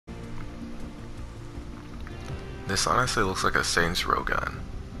This honestly looks like a Saints Row gun.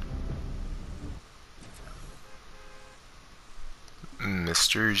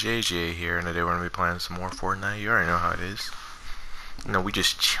 Mr.JayJay here, and today we're gonna be playing some more Fortnite. You already know how it is. You know, we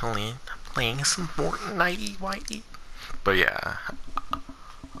just chilling, playing some Fortnite, whitey. But yeah,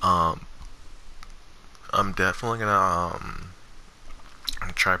 um, I'm definitely gonna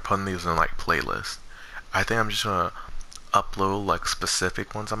try putting these in like playlists. I think I'm just gonna upload like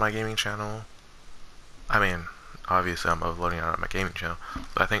specific ones on my gaming channel. I mean, obviously I'm uploading it on my gaming channel,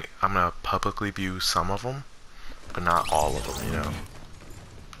 but I think I'm gonna publicly view some of them, but not all of them, you know.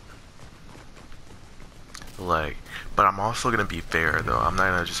 Like, but I'm also gonna be fair though. I'm not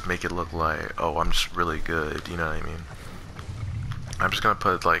gonna just make it look like, oh, I'm just really good, you know what I mean? I'm just gonna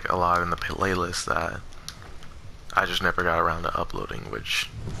put like a lot in the playlist that I just never got around to uploading, which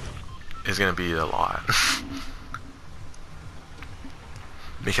is gonna be a lot.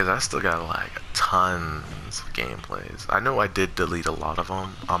 Because I still got like tons of gameplays. I know I did delete a lot of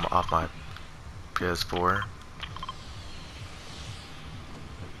them off my PS4.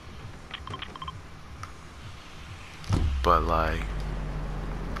 But like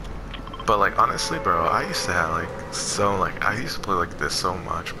honestly, bro, I used to have I used to play like this so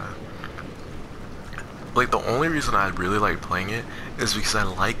much, man. Like the only reason I really like playing it is because I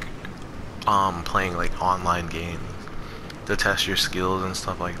like playing like online games to test your skills and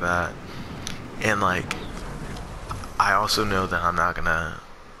stuff like that. And like I also know that I'm not gonna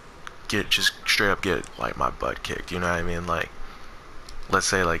just straight up get like my butt kicked, you know what I mean? Like let's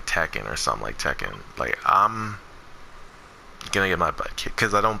say like Tekken or something like Tekken. Like I'm gonna get my butt kicked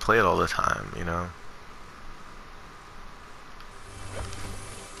because I don't play it all the time, you know?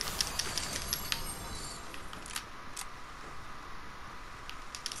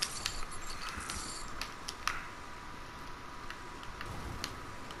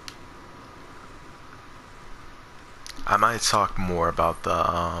 I might talk more about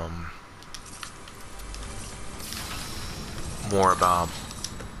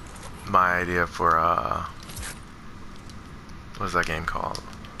my idea for what's that game called?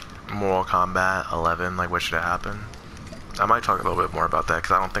 Mortal Kombat 11, like what should happen? I might talk a little bit more about that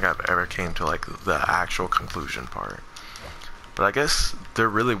because I don't think I've ever came to like the actual conclusion part. But I guess there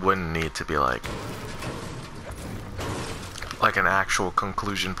really wouldn't need to be like an actual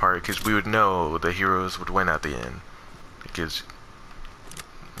conclusion part because we would know the heroes would win at the end because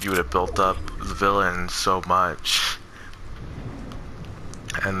you would have built up the villain so much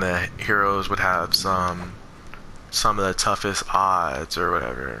and the heroes would have some of the toughest odds or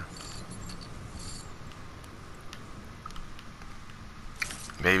whatever.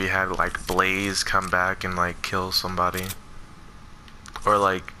 Maybe have like Blaze come back and like kill somebody, or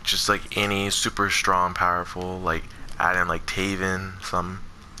like just like any super strong powerful, like add in like Taven, some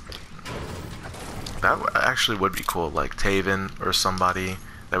that actually would be cool, like Taven or somebody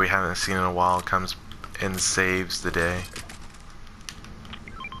that we haven't seen in a while comes and saves the day.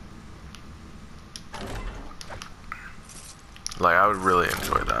 Like I would really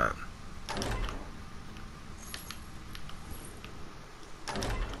enjoy that.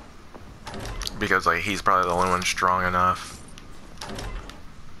 Because like he's probably the only one strong enough.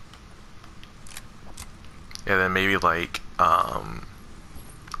 Yeah, then maybe like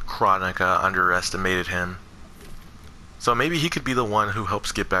Chronica underestimated him. So maybe he could be the one who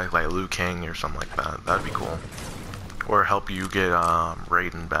helps get back like Liu Kang or something like that. That'd be cool. Or help you get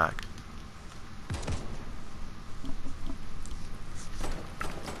Raiden back.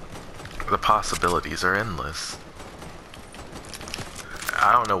 The possibilities are endless.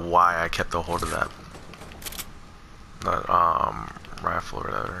 I don't know why I kept a hold of that rifle or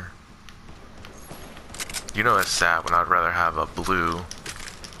whatever. You know it's sad when I'd rather have a blue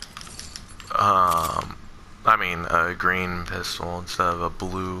I mean a green pistol instead of a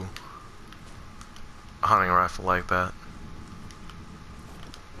blue hunting rifle like that.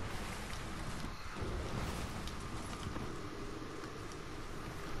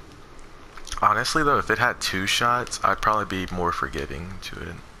 Honestly though, if it had 2 shots, I'd probably be more forgiving to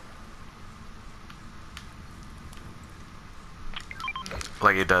it.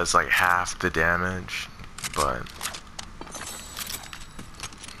 Like it does like half the damage, but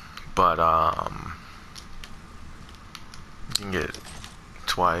you can get it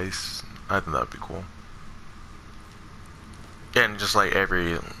twice. I think that'd be cool. Yeah, and just like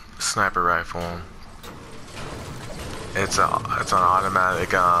every sniper rifle, it's an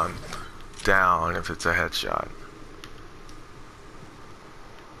automatic down if it's a headshot.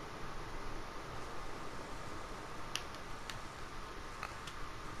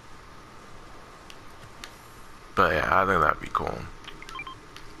 But yeah, I think that'd be cool.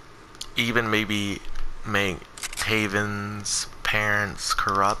 Even maybe make Haven's parents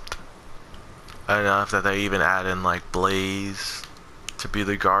corrupt enough that they even add in like Blaze to be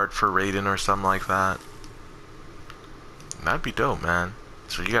the guard for Raiden or something like that. That'd be dope, man.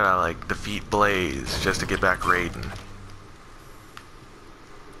 So you gotta like defeat Blaze just to get back Raiden.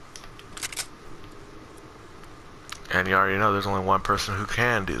 And you already know there's only one person who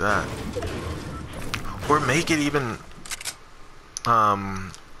can do that. Or make it even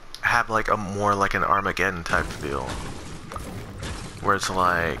have like a more like an Armageddon type feel. Where it's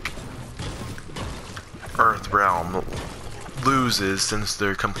like Earthrealm loses since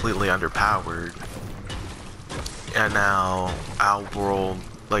they're completely underpowered. And now Outworld,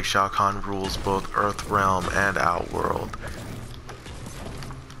 like Shao Kahn rules both Earthrealm and Outworld.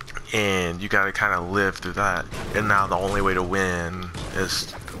 And you gotta kind of live through that. And now the only way to win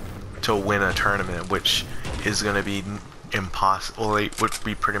is to win a tournament, which is gonna be impossible. Well, it would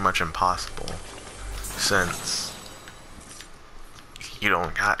be pretty much impossible, since you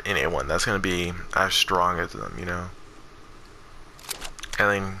don't got anyone that's gonna be as strong as them, you know. And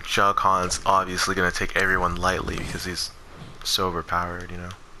then Shao Kahn's obviously gonna take everyone lightly because he's so overpowered, you know.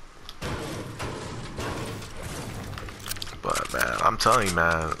 But man, I'm telling you,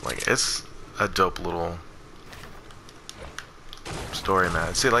 man, like it's a dope little story,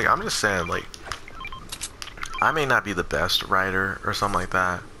 man. See, like I'm just saying, like I may not be the best writer or something like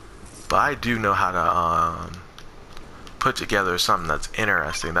that, but I do know how to put together something that's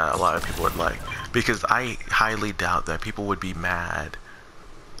interesting that a lot of people would like. Because I highly doubt that people would be mad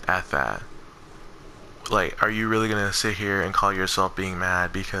at that. Like, are you really gonna sit here and call yourself being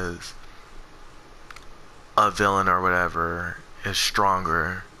mad because a villain or whatever is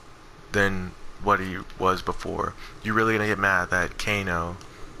stronger than what he was before? You really gonna get mad that Kano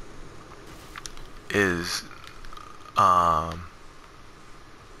is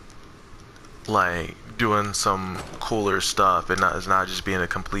like doing some cooler stuff and is not just being a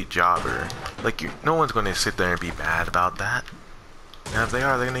complete jobber? Like, no one's gonna sit there and be mad about that. And if they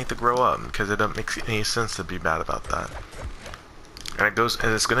are, they're gonna need to grow up, because it doesn't make any sense to be mad about that. And it's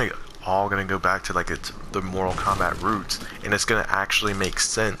all gonna go back to like the Mortal Kombat roots, and it's gonna actually make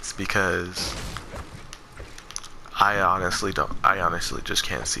sense, because I honestly just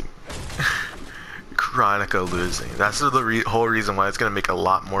can't see Kronika losing. That's the whole reason why it's gonna make a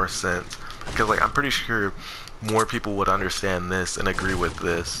lot more sense, because like I'm pretty sure more people would understand this and agree with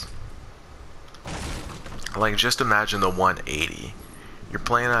this. Like, just imagine the 180. You're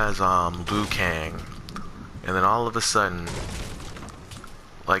playing as Liu Kang, and then all of a sudden,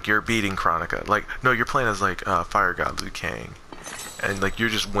 like, you're beating Kronika. Like, no, you're playing as like Fire God Liu Kang, and like you're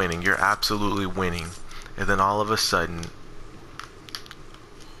just winning. You're absolutely winning, and then all of a sudden,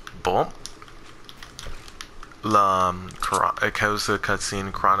 boom. It goes to the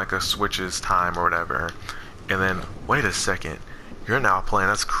cutscene. Kronika switches time or whatever, and then wait a second, you're now playing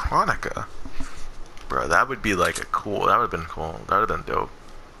as Kronika. Bro, that would be like that would have been cool. That would have been dope.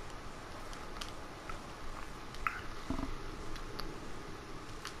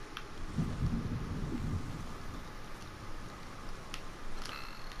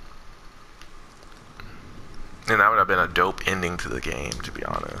 And that would have been a dope ending to the game, to be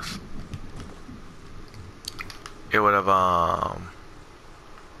honest. It would have,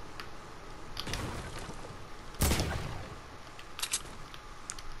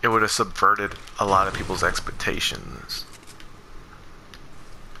 it would have subverted a lot of people's expectations,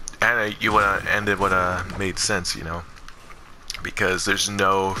 and it would have made sense, you know, because there's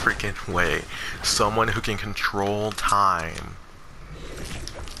no freaking way someone who can control time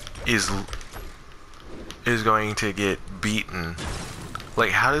is going to get beaten.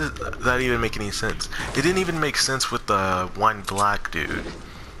 Like, how does that even make any sense? It didn't even make sense with the one black dude,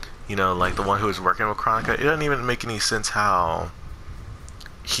 you know, like the one who was working with Kronika. It doesn't even make any sense how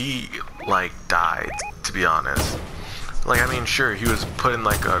he like died, to be honest. Like, I mean, sure, he was put in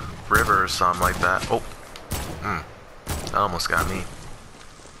like a river or something like that. Oh, that almost got me.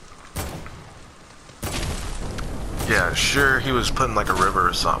 Yeah, sure, he was put in like a river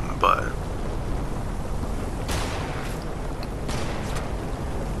or something, but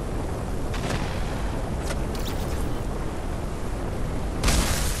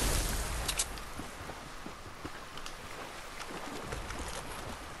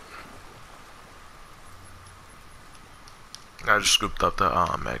I just scooped up the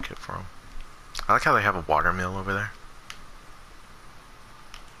med kit for him. I like how they have a water mill over there.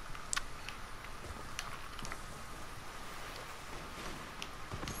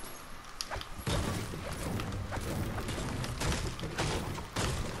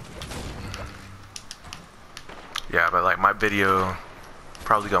 Yeah, but like my video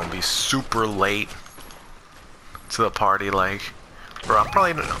probably gonna be super late, to the party. Like, bro, I'm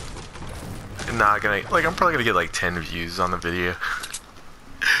probably not gonna, like, I'm probably gonna get like 10 views on the video.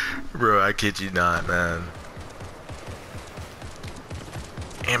 Bro, I kid you not, man.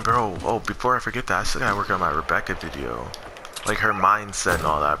 And bro, oh, before I forget that, I still gotta work on my Rebecca video. Like her mindset and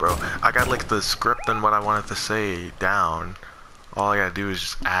all that, bro. I got like the script and what I wanted to say down. All I gotta do is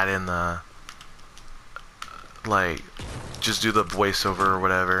just add in the, like, just do the voiceover or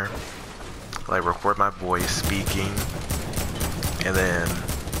whatever. Like record my voice speaking. And then,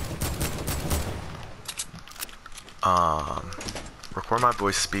 record my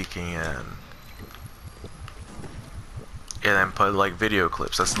voice speaking and then put like video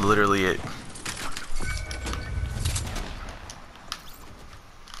clips. That's literally it.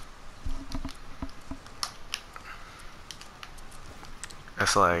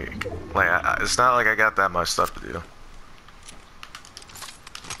 It's like it's not like I got that much stuff to do.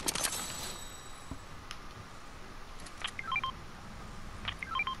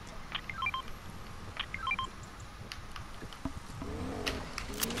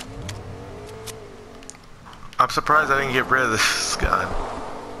 I'm surprised I didn't get rid of this gun.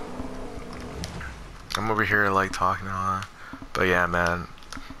 I'm over here like talking on, but yeah, man.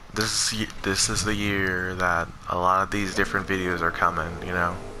 This is the year that a lot of these different videos are coming, you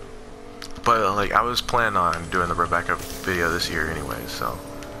know. But like I was planning on doing the Rebecca video this year anyway, so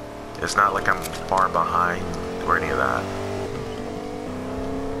it's not like I'm far behind or any of that.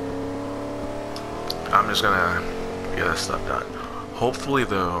 I'm just gonna get this stuff done. Hopefully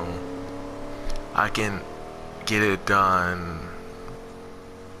though, I can get it done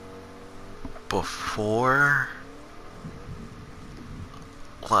before,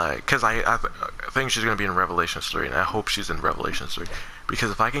 like, cause I think she's gonna be in Revelations 3, and I hope she's in Revelations 3,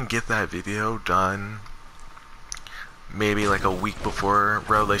 because if I can get that video done maybe like a week before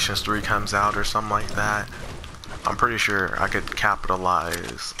Revelations 3 comes out or something like that, I'm pretty sure I could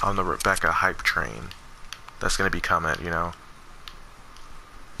capitalize on the Rebecca hype train that's gonna be coming, you know.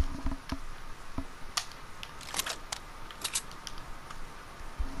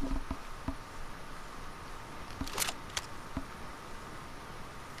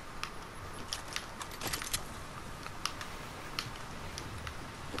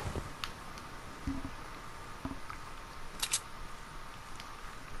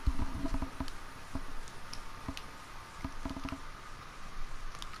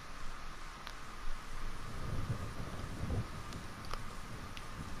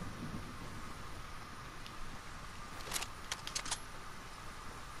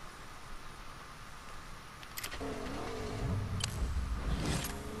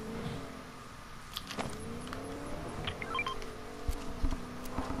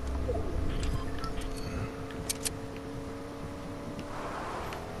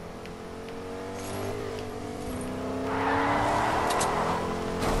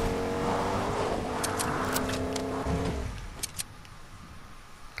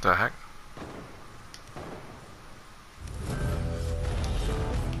 The heck?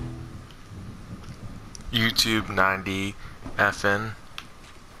 YouTube 90 FN.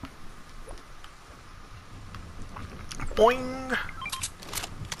 Boing!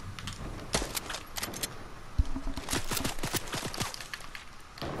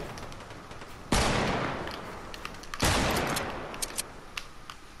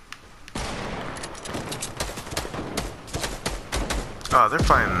 Oh, they're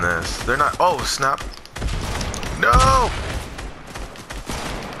fighting this. They're not. Oh, snap. No!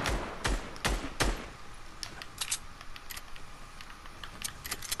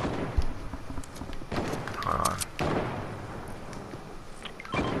 Hold on.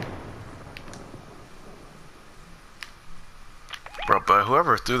 Bro, but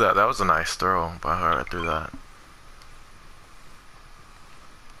whoever threw that, that was a nice throw by whoever threw that.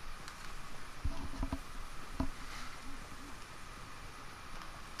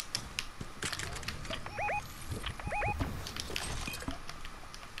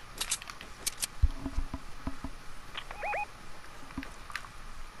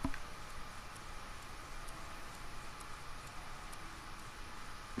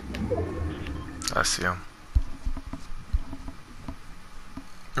 I see him.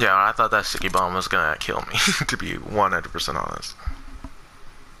 Yeah, I thought that sticky bomb was gonna kill me, to be 100% honest.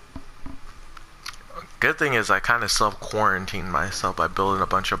 Good thing is I kind of self-quarantined myself by building a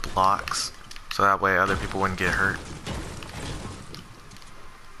bunch of blocks, so that way other people wouldn't get hurt.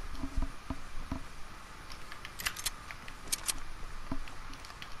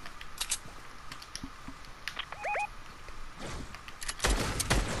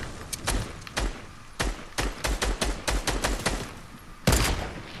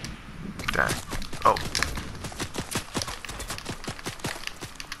 Oh.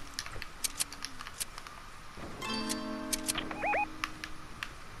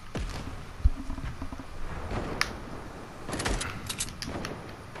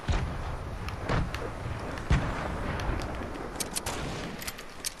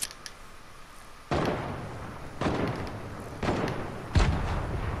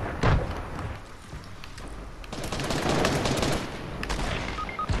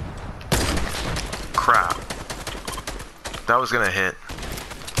 Crap. That was gonna hit.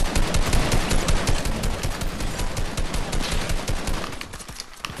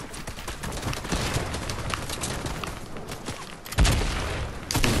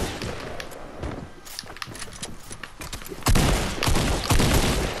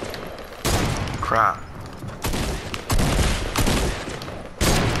 Crap.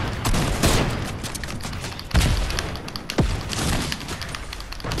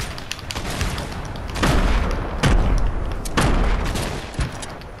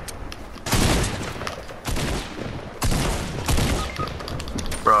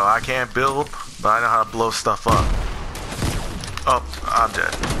 Bro, I can't build, but I know how to blow stuff up. Oh, I'm dead.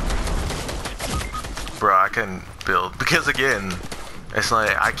 Bro, I can build. Because again, it's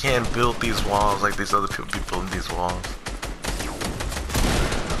like, I can't build these walls like these other people be building these walls.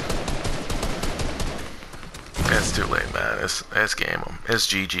 It's too late, man. It's game 'em. It's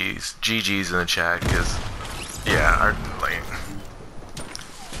GG's. GG's in the chat, because, yeah, like,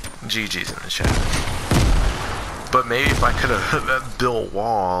 GG's in the chat. But maybe if I could have built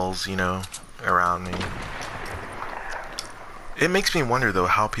walls, you know, around me. It makes me wonder, though,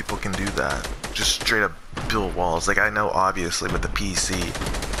 how people can do that. Just straight up build walls. Like, I know, obviously, with the PC,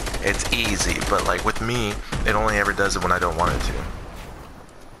 it's easy. But, like, with me, it only ever does it when I don't want it to.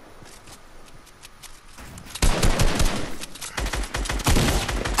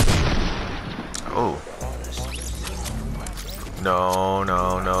 Oh. No,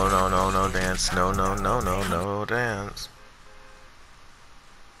 no, no, no, no, no, dance. No, no, no, no, no, dance.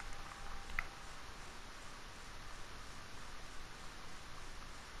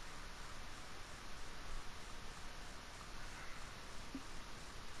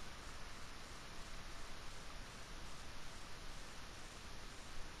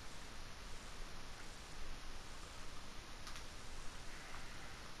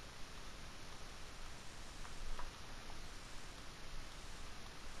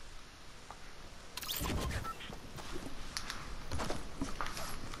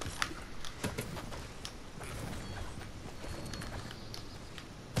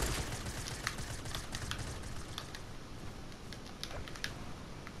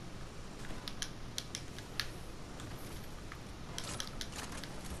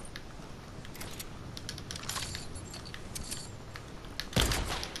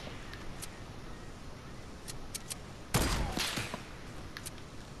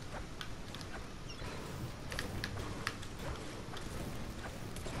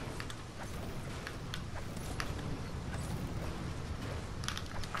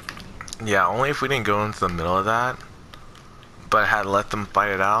 Yeah, only if we didn't go into the middle of that, but had let them fight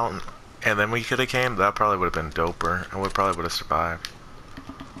it out, and then we could have came, that probably would have been doper, and we probably would have survived.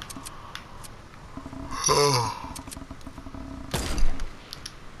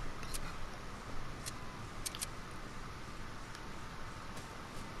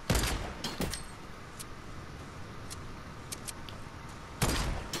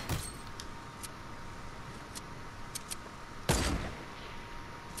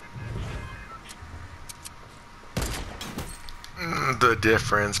 The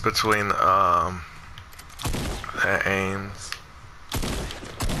difference between the aims.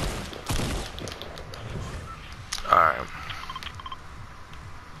 Alright.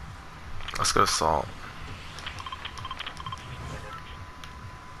 Let's go salt.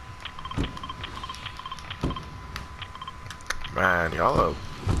 Man, y'all are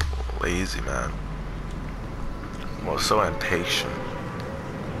lazy, man. Well, so impatient.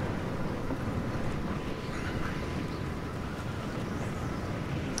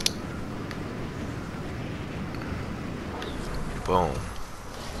 Boom.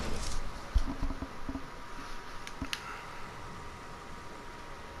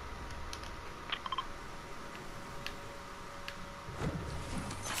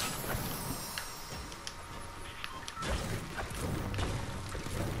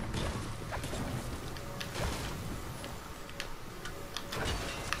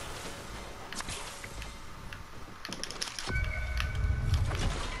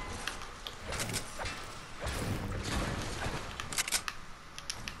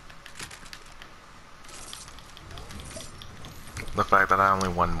 The fact that I only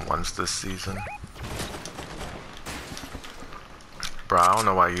won once this season. Bro, I don't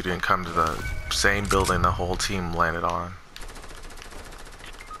know why you didn't come to the same building the whole team landed on.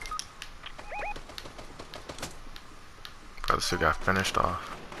 Bro, this dude got finished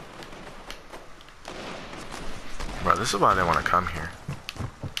off. Bro, this is why I didn't want to come here.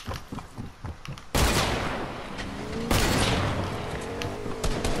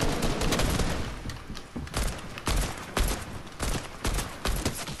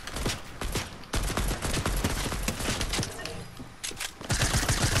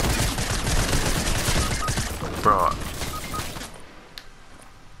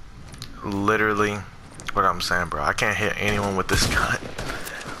 I'm saying, bro. I can't hit anyone with this gun.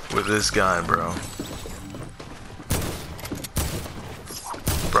 With this gun, bro.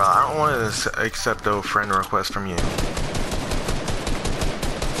 Bro, I don't want to accept a friend request from you.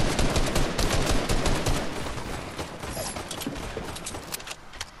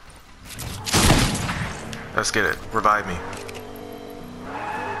 Let's get it. Revive me.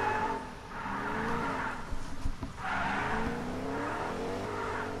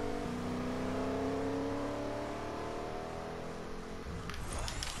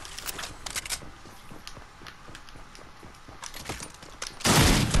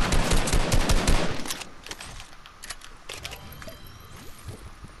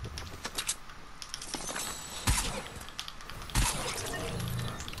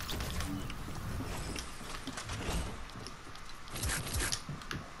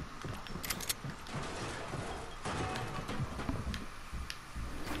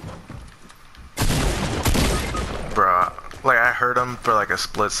 Bro, like I heard him for like a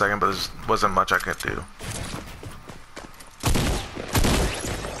split second, but there wasn't much I could do.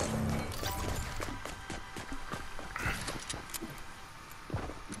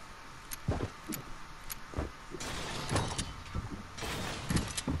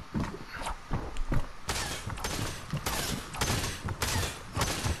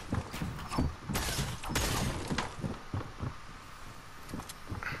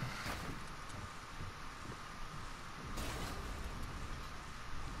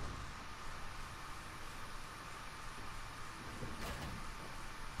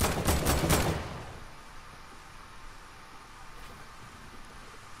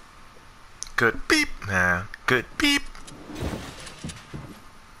 Good beep, man. Good beep.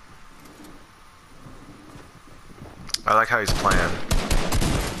 I like how he's playing.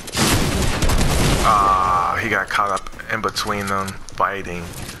 Ah, he got caught up in between them fighting.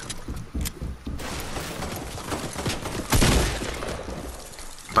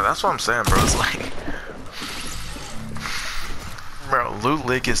 But that's what I'm saying, bro. It's like, bro, Loot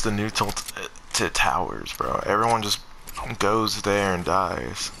Lake is the new to towers, bro. Everyone just goes there and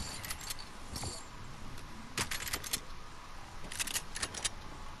dies.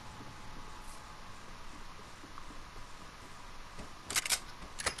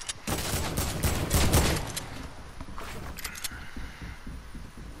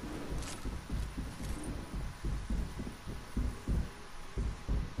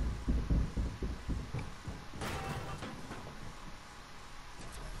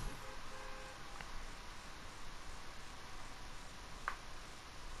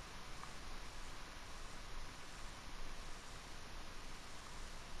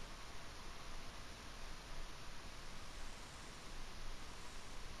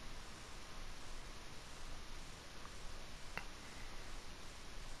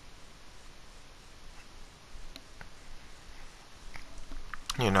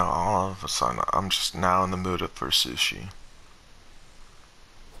 You know, all of a sudden, I'm just now in the mood for sushi.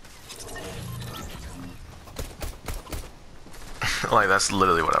 Like, that's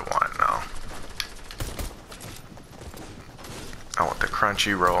literally what I want now. I want the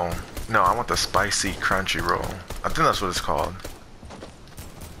crunchy roll. No, I want the spicy crunchy roll. I think that's what it's called.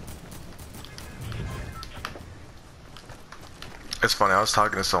 It's funny, I was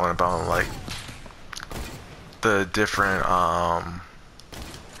talking to someone about, like, the different,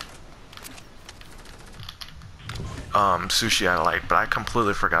 sushi I like, but I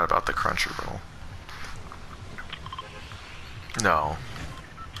completely forgot about the crunchy roll. No.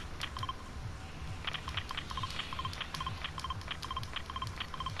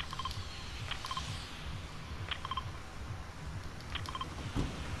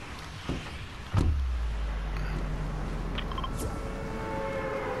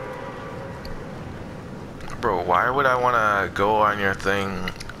 Bro, why would I want to go on your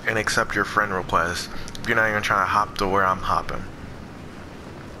thing and accept your friend request if you're not even trying to hop to where I'm hopping?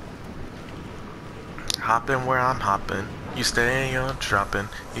 Hopping where I'm hopping. You stay on dropping.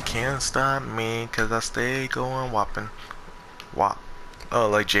 You can't stop me cause I stay going whopping. Wop. Oh,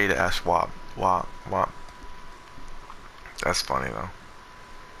 like Jada asked wop. Wop. Wop. That's funny though.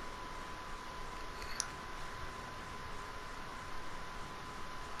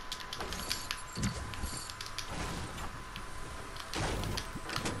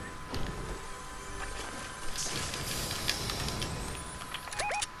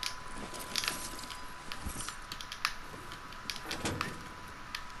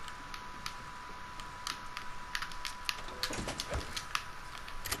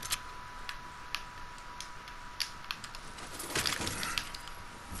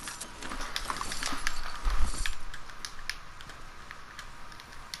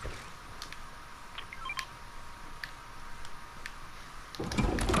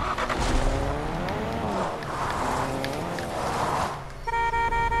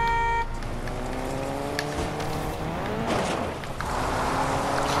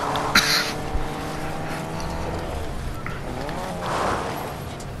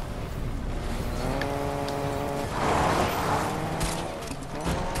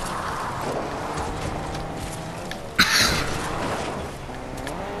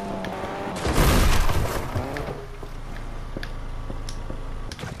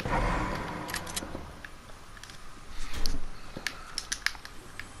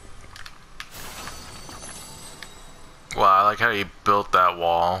 Well, I like how he built that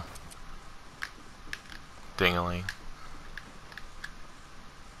wall. Dingling.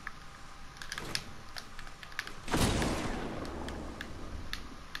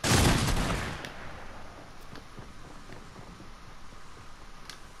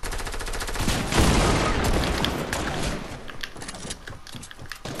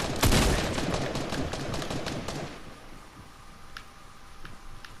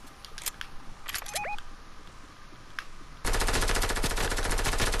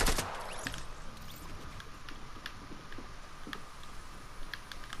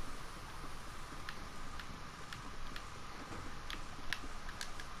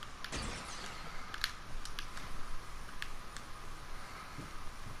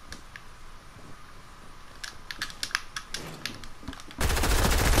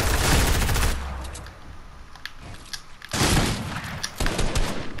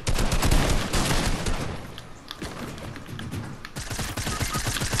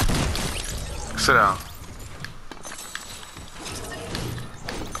 Sit down.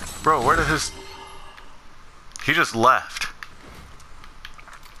 Bro, where did his... He just left.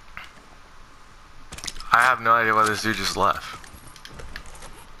 I have no idea why this dude just left.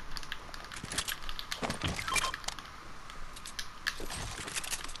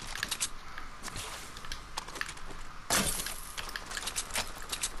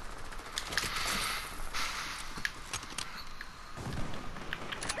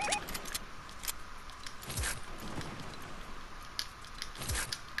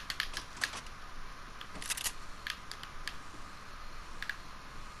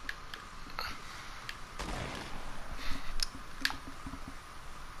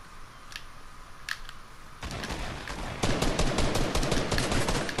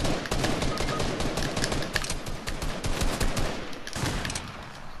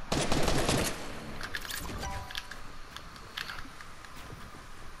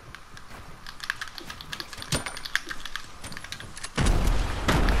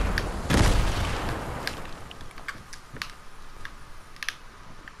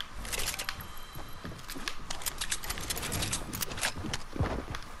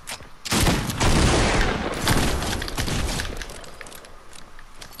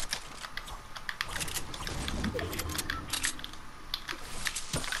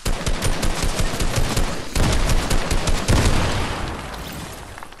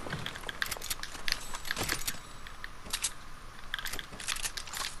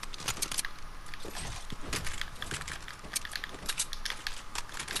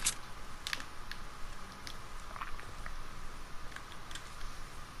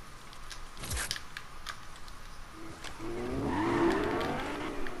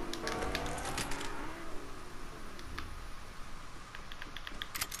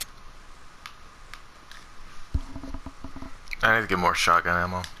 I need to get more shotgun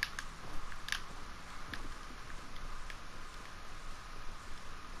ammo.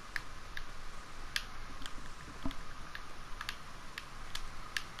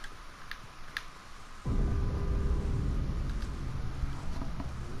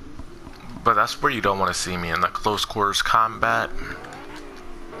 But that's where you don't want to see me, in the close quarters combat.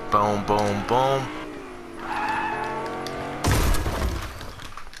 Boom, boom, boom.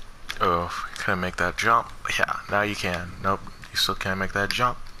 Oh, couldn't make that jump. Yeah, now you can. Nope, you still can't make that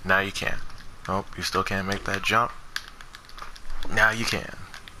jump. Now you can. Nope, you still can't make that jump. Now you can.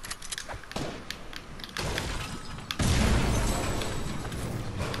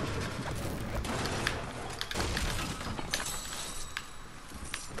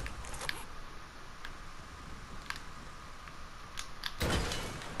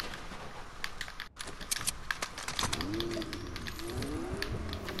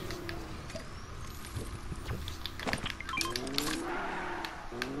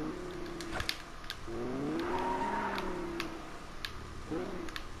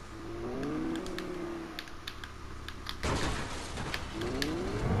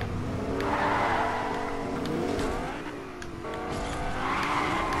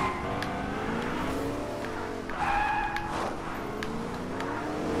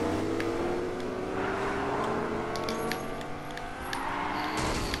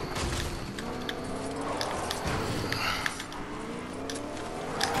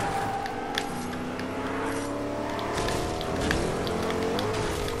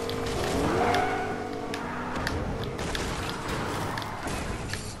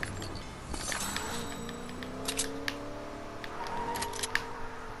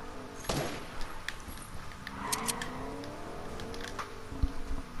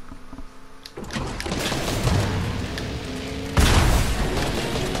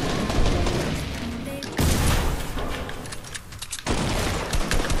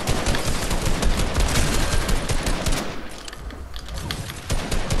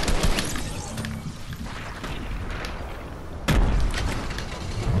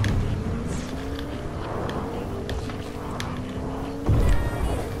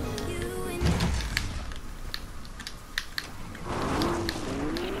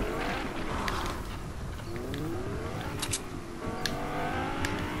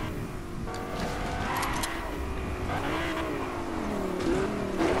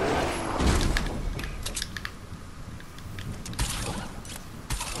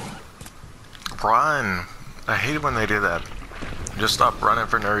 run. I hate it when they do that. Just stop running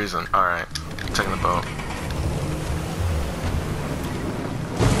for no reason. Alright, taking the boat.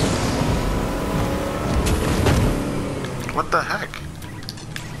 What the heck?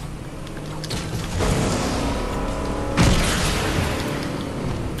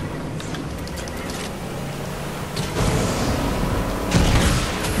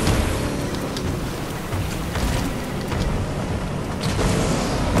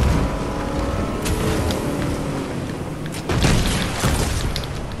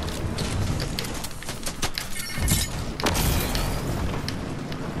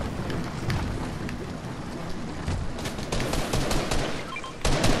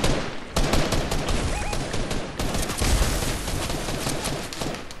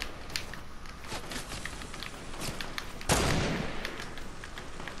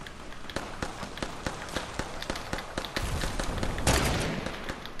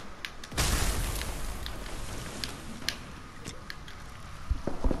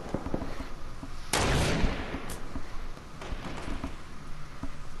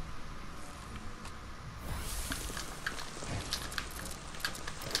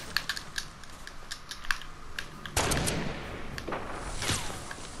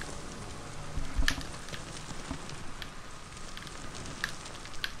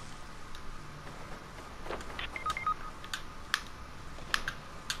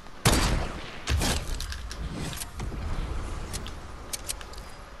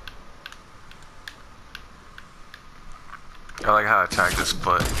 I like how I attacked his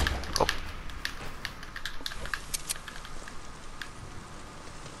foot. Oh.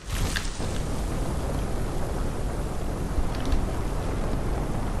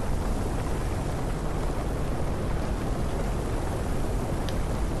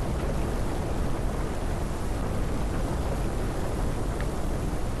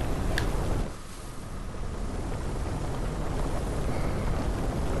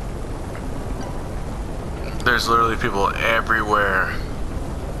 There's literally people everywhere.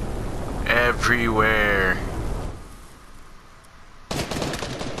 Everywhere.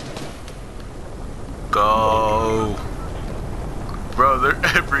 Go. Bro, they're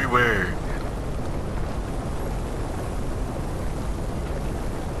everywhere.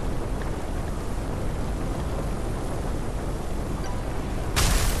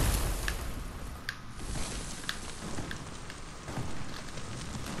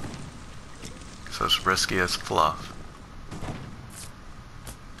 So it's risky as fluff.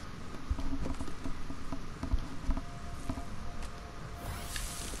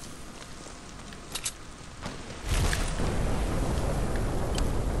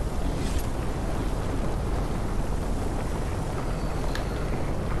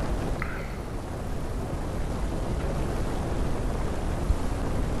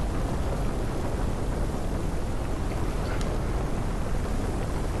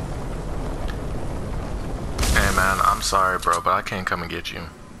 Man, I'm sorry, bro, but I can't come and get you.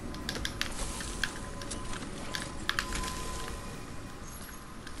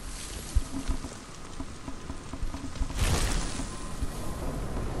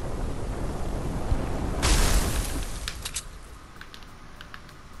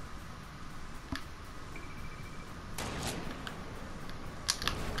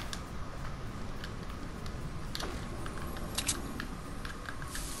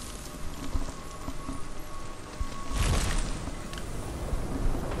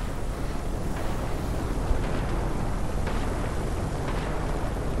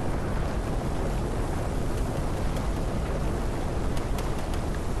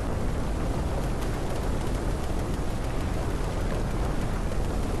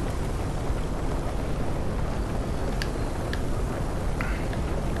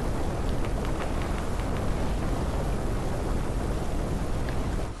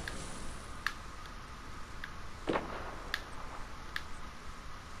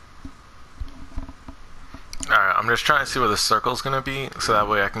 Alright, I'm just trying to see where the circle's gonna be, so that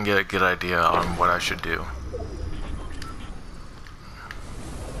way I can get a good idea on what I should do.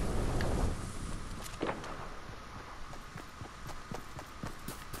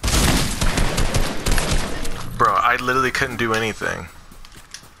 Bro, I literally couldn't do anything.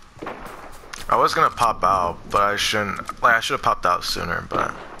 I was gonna pop out, but I shouldn't. Like, I should have popped out sooner,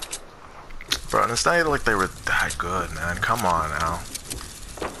 but... Bro, and it's not even like they were that good, man. Come on now.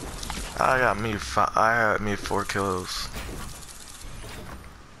 I had me 4 kills.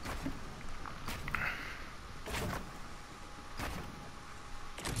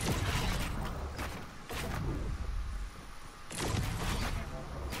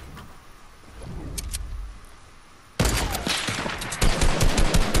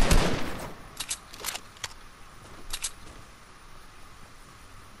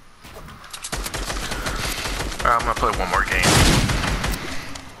 gonna play one more game.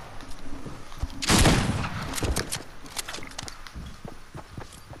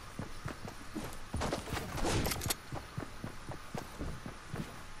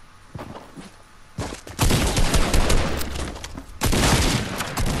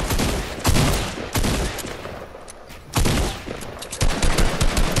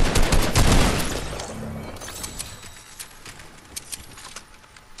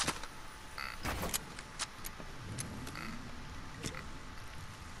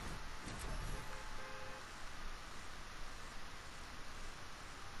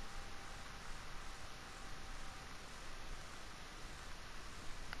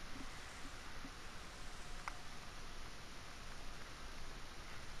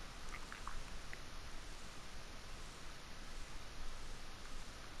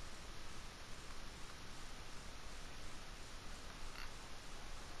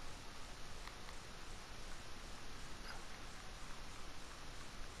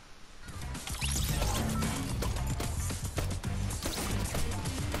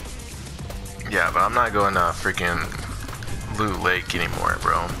 Yeah, but I'm not going to freaking Loot Lake anymore,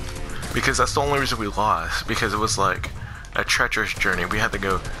 bro. Because that's the only reason we lost. Because it was like a treacherous journey. We had to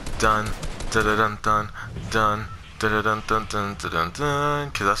go dun, da da dun dun, dun, da da dun dun dun dun dun dun.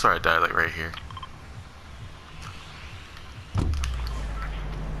 Because that's where I died, like right here.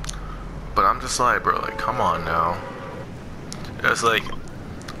 But I'm just like, bro, like, come on now. It's like,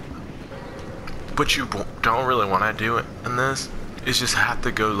 what you don't really want to do in this is just have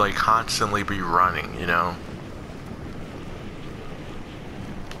to go, like, constantly be running, you know?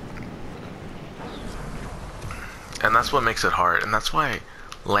 And that's what makes it hard. And that's why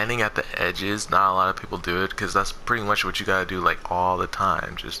landing at the edges, not a lot of people do it, because that's pretty much what you gotta do, like, all the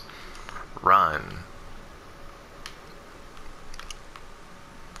time. Just run.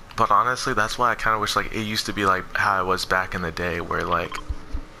 But honestly, that's why I kind of wish, like, it used to be like how it was back in the day, where, like,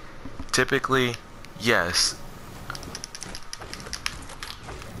 typically, yes,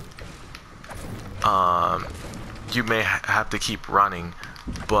 you may have to keep running,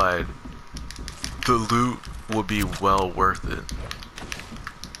 but the loot will be well worth it.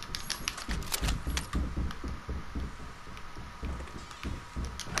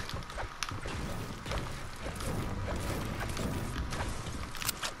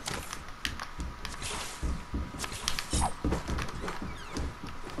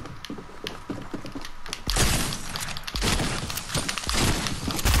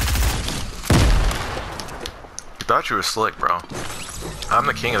 Thought you were slick, bro. I'm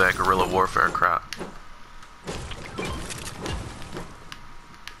the king of that guerrilla warfare crap.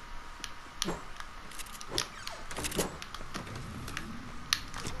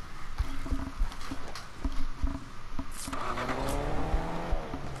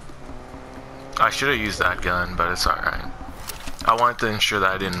 I should have used that gun, but it's alright. I wanted to ensure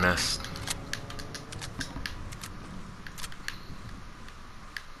that I didn't miss.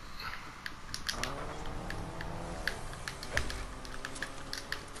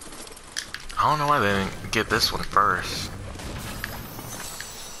 I don't know why they didn't get this one first.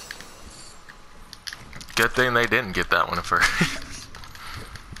 Good thing they didn't get that one first.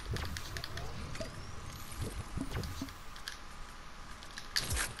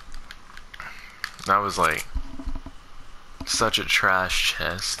 That was like such a trash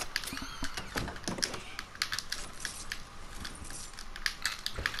chest.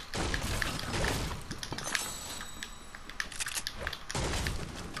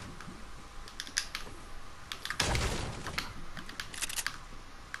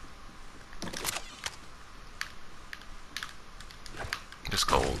 Just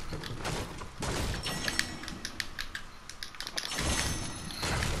gold.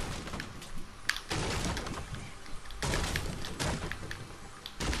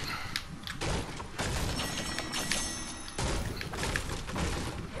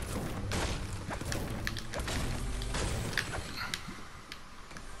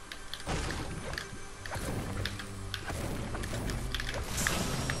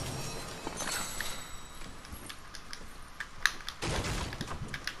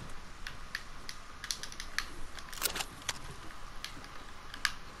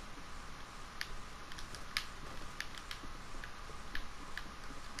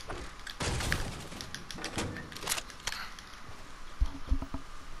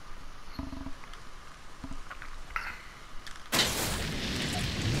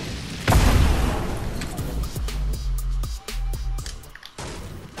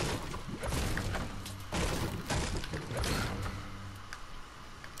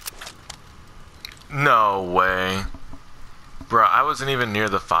 No way. Bro, I wasn't even near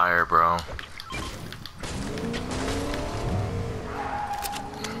the fire, bro.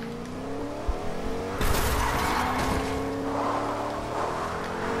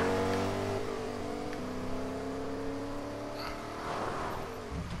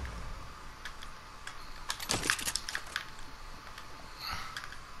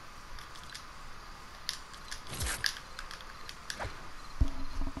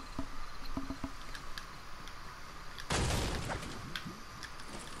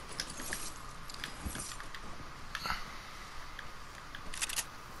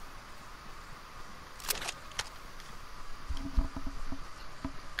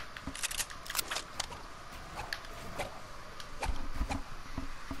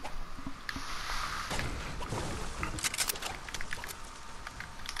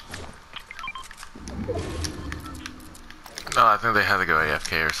 Oh, I think they had to go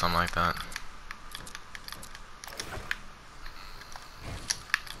AFK or something like that.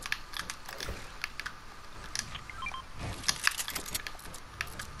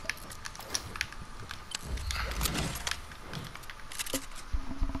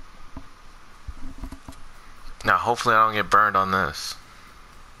 Now, hopefully I don't get burned on this.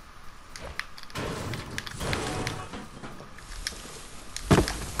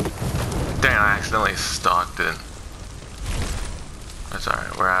 Dang, I accidentally stalked it. That's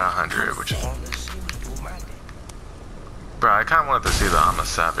alright, we're at 100, which is... Bro, I kinda wanted to see the I'm a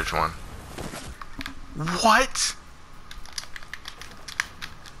Savage one. What?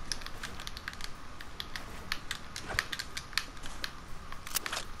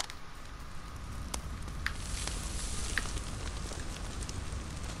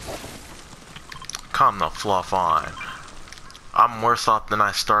 Come the fluff on. I'm worse off than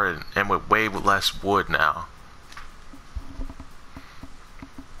I started, and with way less wood now.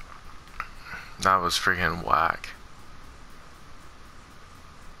 That was freaking whack.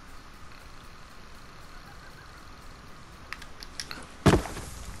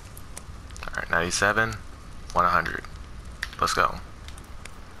 Alright, 97, 100. Let's go.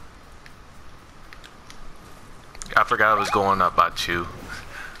 I forgot I was going up by 2.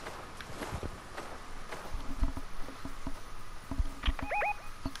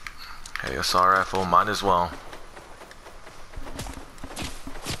 Hey, assault rifle, might as well.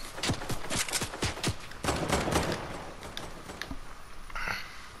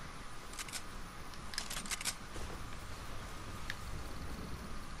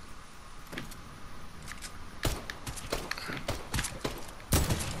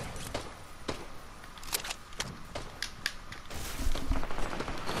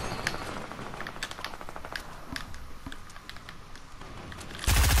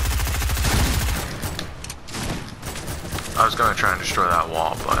 I was gonna try and destroy that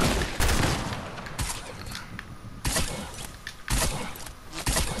wall, but...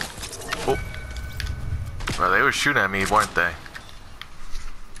 Oh. Bro, they were shooting at me, weren't they?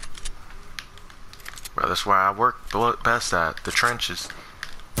 Bro, that's where I work best at, the trenches.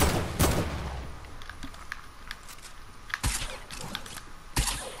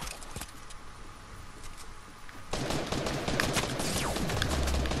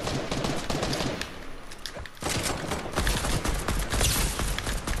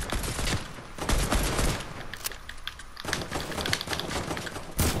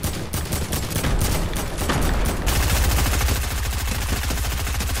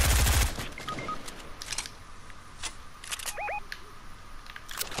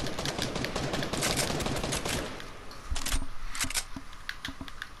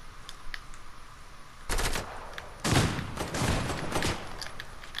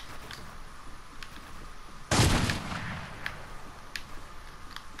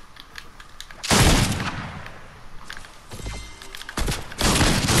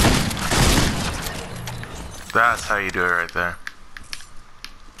 That's how you do it right there.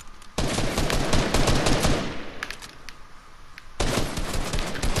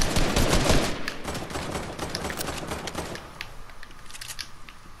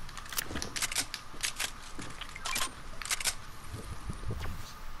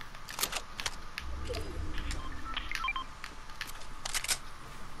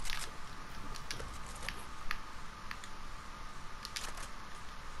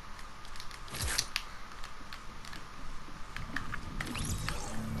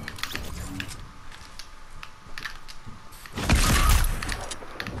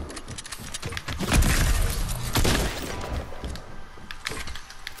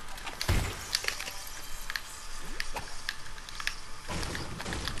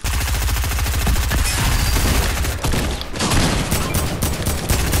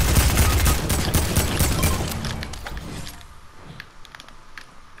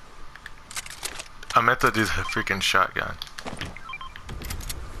 I meant to do the freaking shotgun.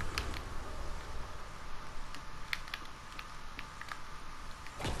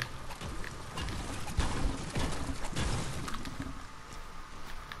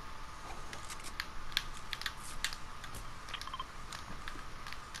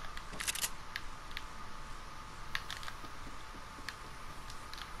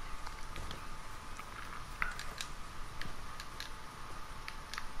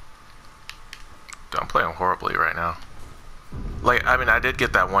 I'm playing horribly right now. Like, I mean, I did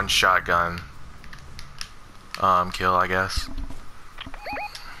get that one shotgun kill, I guess.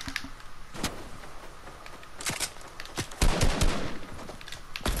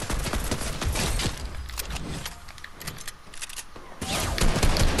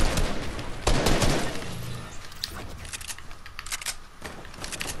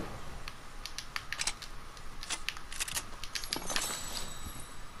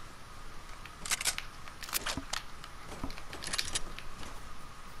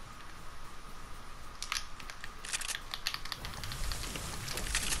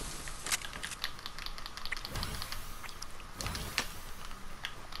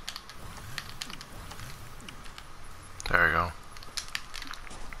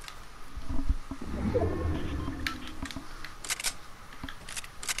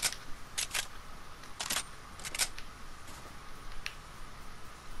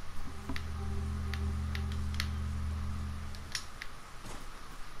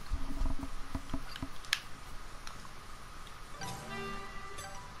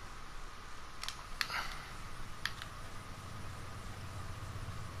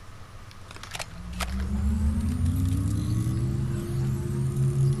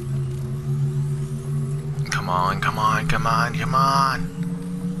 Come on, come on.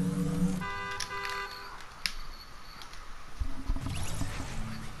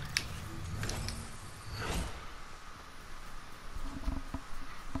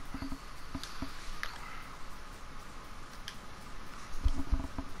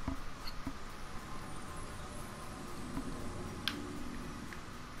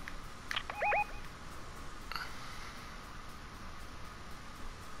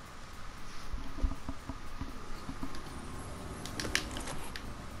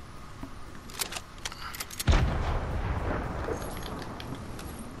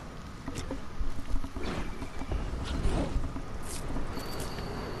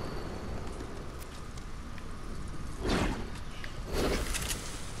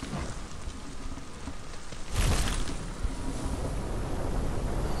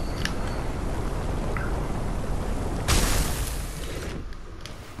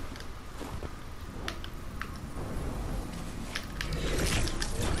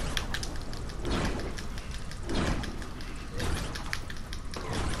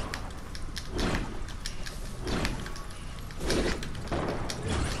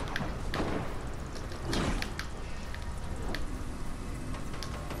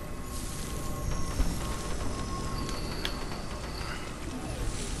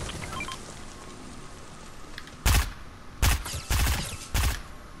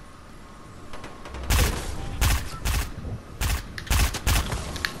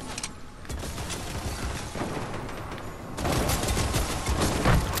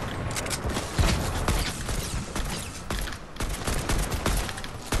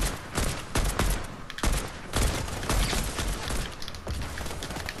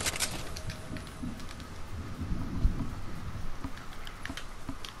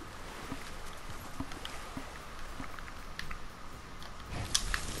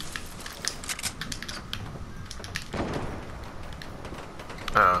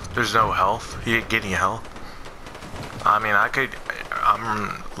 There's no health. You ain't getting health. I mean,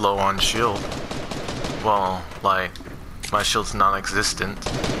 I'm low on shield. Well, like, my shield's non-existent.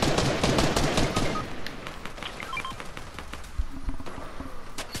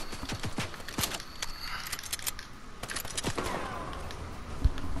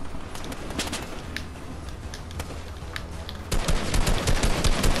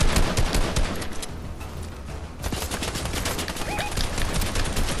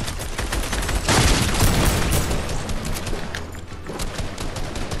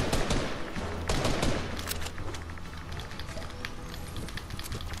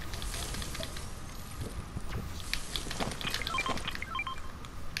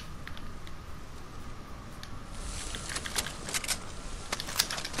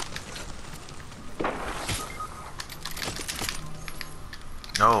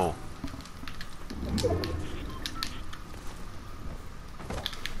 No.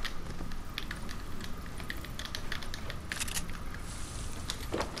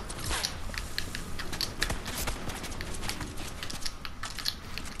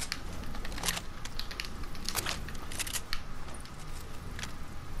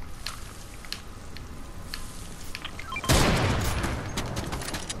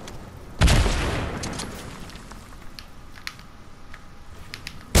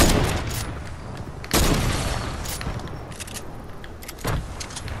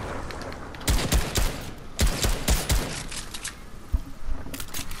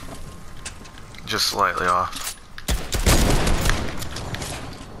 Just slightly off.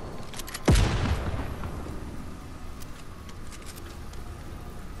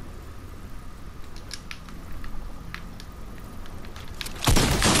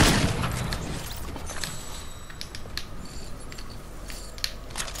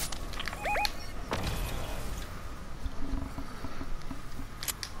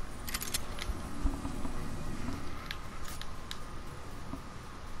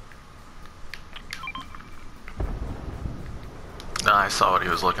 No, I saw what he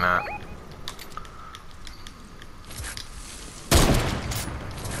was looking at.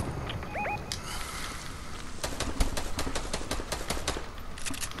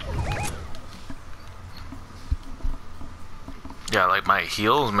 Yeah, like my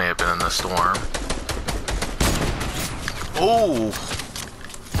heels may have been in the storm. Oh!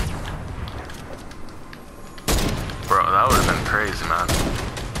 Bro, that would have been crazy, man.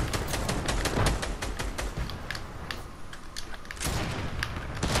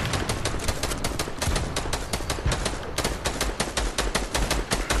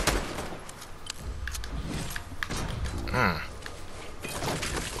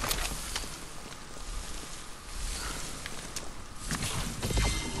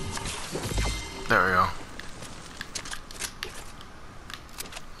 There we go.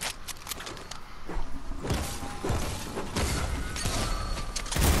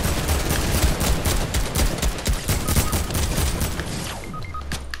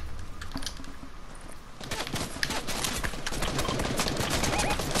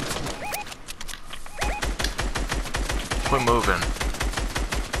 Quit moving.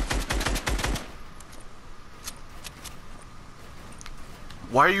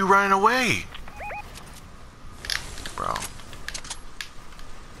 Why are you running away? Bro.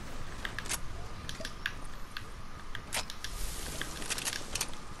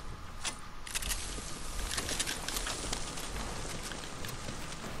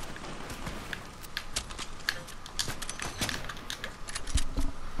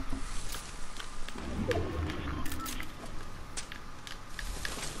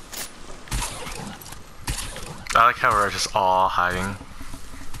 I like how we're just all hiding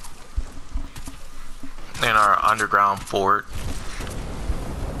in our underground fort.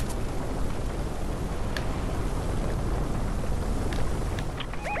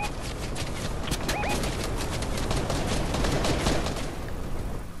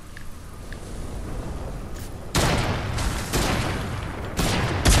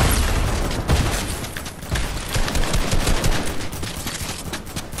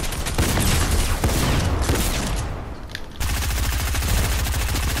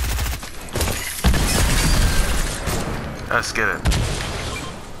 Let's get it.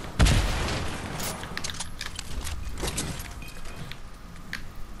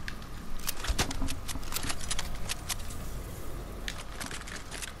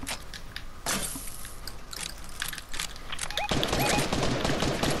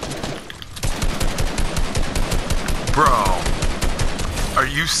 Bro, are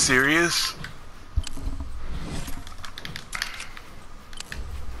you serious?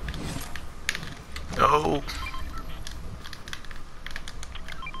 No.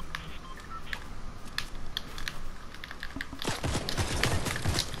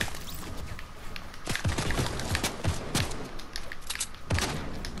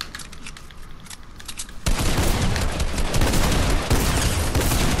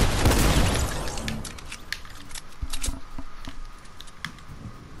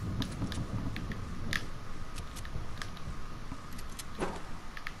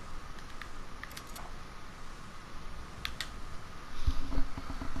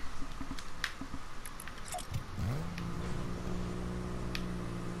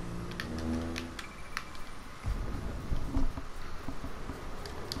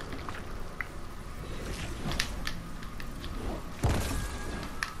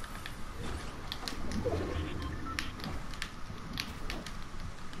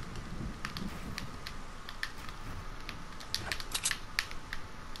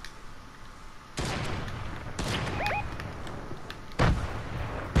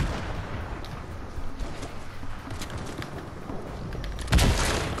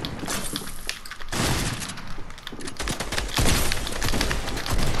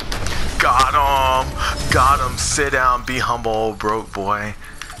 Got him. Sit down, be humble, old broke boy.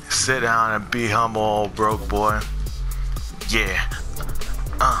 Sit down and be humble, old broke boy. Yeah.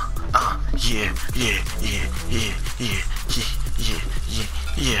 Yeah.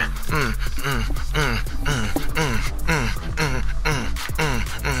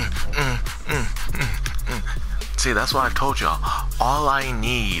 See, that's what I told y'all. All I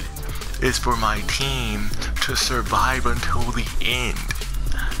need is for my team to survive until the end.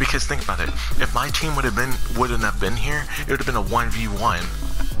 Because think about it, if my team wouldn't have been here, it would have been a 1v1.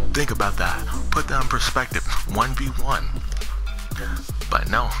 Think about that. Put that in perspective. 1v1. But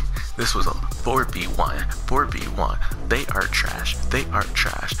no, this was a 4v1. 4v1. They are trash. They are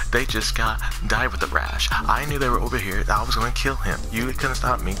trash. They just died with a rash. I knew they were over here. I was gonna kill him. You couldn't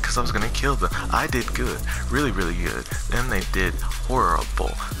stop me because I was gonna kill them. I did good. Really, really good. Then they did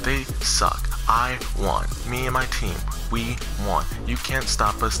horrible. They suck. I won. Me and my team. We won. You can't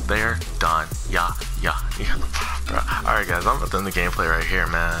stop us. They're done. Yeah. Alright guys, I'm done the gameplay right here,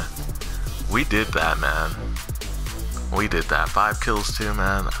 man. We did that, man. We did that. 5 kills too,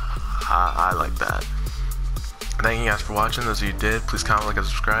 man. I like that. Thank you guys for watching. Those of you who did, please comment, like, and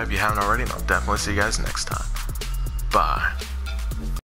subscribe if you haven't already, and I'll definitely see you guys next time. Bye.